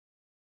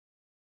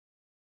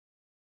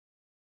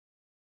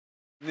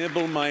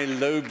Nibble my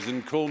lobes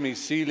and call me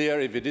Celia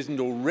if it isn't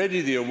already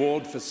the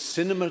award for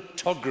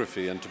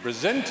cinematography. And to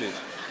present it,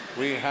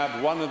 we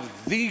have one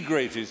of the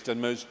greatest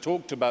and most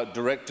talked about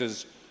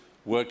directors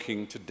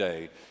working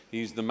today.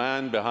 He's the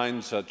man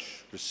behind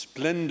such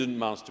resplendent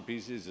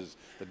masterpieces as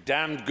The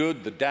Damned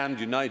Good, The Damned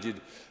United,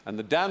 and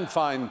the damn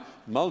fine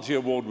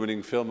multi-award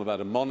winning film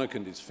about a monarch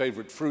and his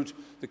favourite fruit,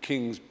 the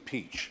King's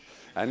Peach.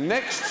 And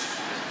next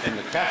in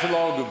the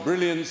catalogue of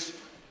brilliance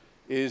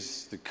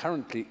is the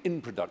currently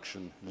in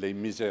production Les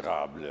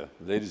Miserables.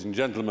 Ladies and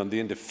gentlemen, the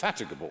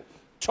indefatigable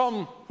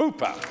Tom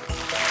Hooper.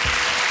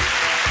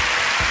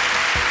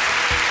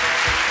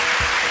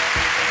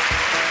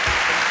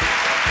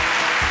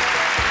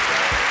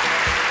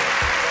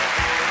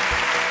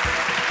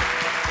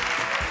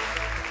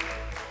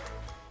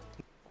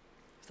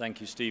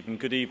 Thank you, Stephen.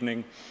 Good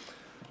evening.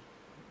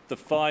 The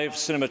 5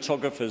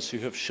 cinematographers who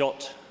have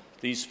shot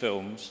these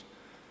films,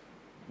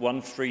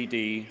 1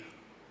 3D,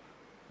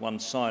 1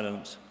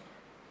 silent,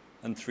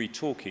 and 3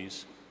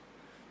 talkies,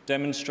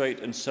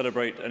 demonstrate and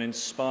celebrate an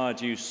inspired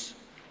use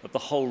of the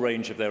whole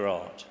range of their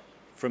art,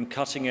 from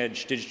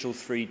cutting-edge digital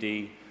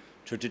 3D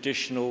to a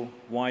traditional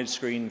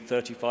widescreen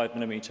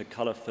 35mm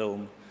colour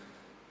film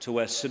to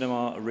where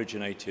cinema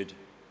originated,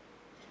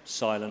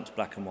 silent,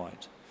 black and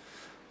white.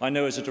 I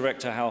know as a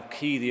director how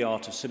key the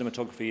art of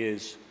cinematography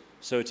is,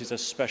 so it is a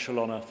special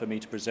honour for me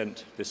to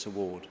present this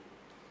award.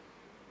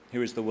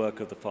 Here is the work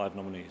of the 5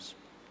 nominees.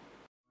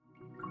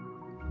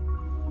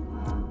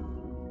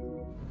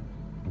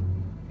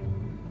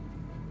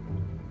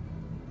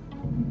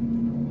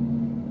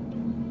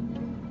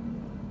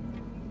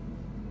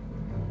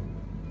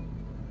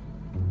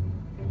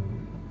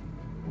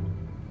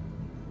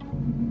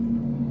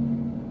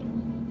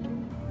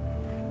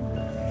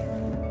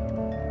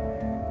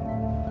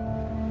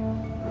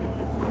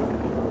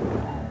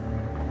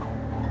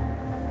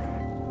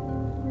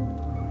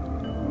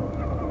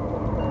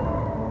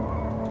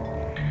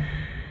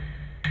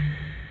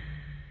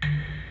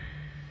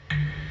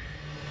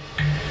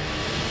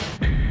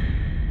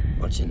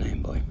 What's your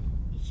name, boy?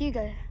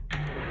 Hugo.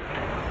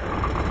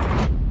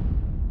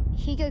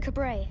 Hugo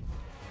Cabret.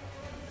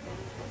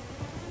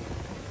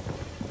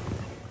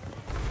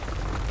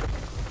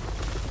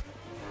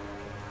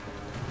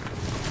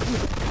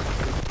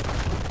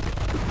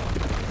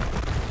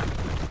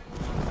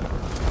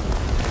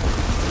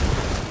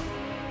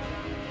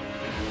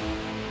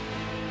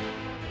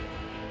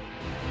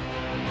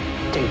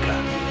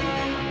 Tinker.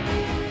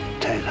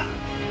 Tailor.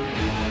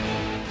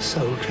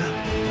 Soldier.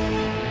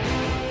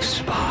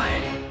 Spy.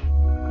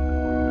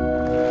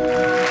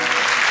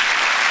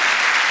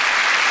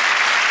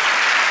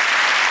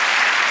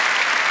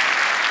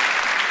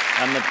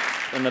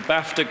 And the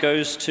BAFTA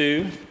goes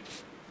to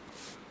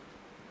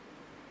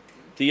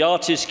the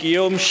artist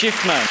Guillaume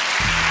Schiffman.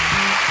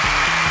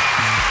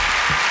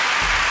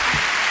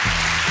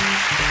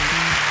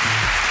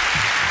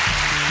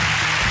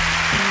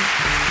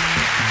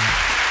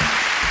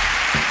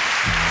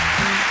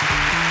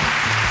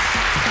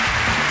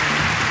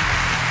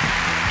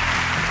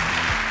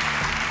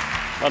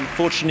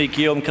 Unfortunately,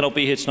 Guillaume cannot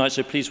be here tonight,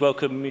 so please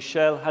welcome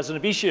Michel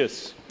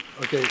Hazanavicius.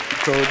 Okay,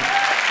 so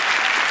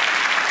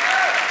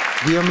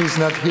Guillaume is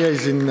not here,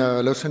 he's in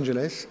Los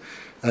Angeles,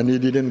 and he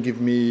didn't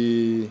give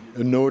me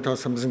a note or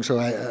something, so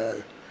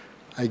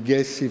I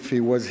guess if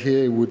he was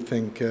here, he would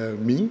thank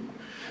me.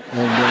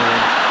 And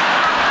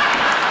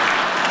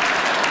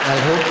I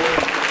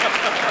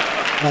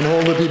hope, and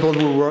all the people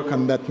who work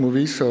on that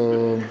movie,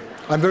 so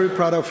I'm very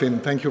proud of him.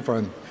 Thank you for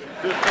him.